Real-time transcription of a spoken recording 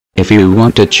If you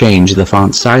want to change the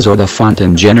font size or the font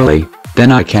in generally,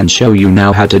 then I can show you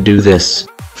now how to do this.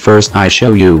 First I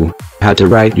show you how to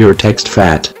write your text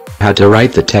fat, how to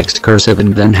write the text cursive,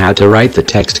 and then how to write the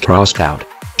text crossed out.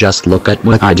 Just look at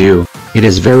what I do. It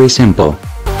is very simple.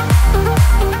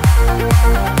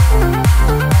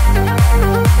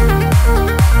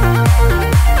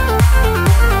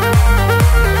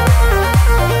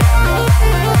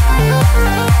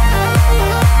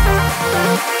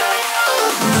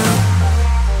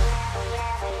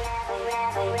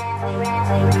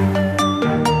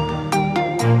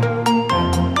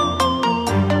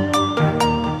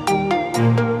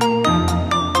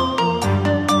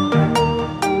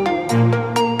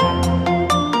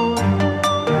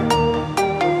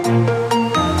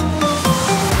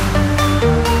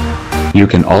 You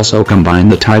can also combine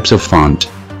the types of font.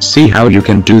 See how you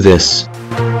can do this.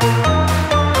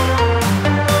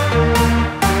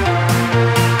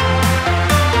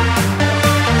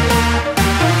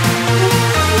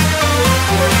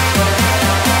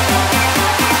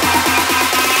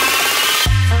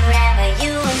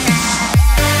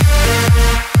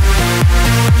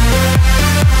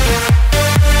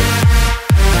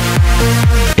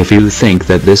 If you think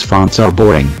that these fonts are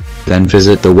boring, then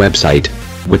visit the website,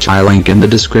 which I link in the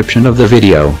description of the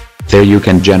video. There you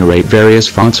can generate various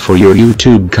fonts for your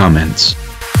YouTube comments.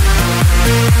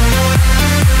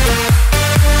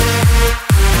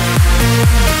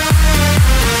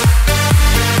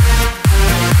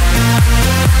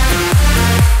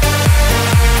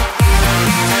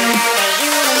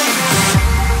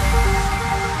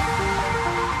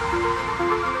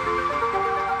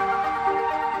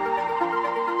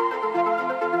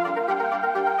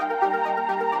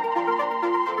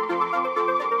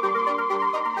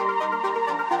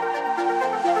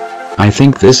 I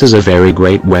think this is a very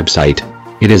great website.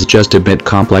 It is just a bit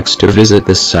complex to visit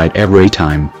this site every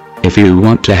time, if you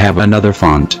want to have another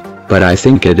font, but I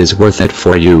think it is worth it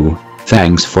for you.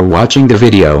 Thanks for watching the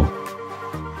video.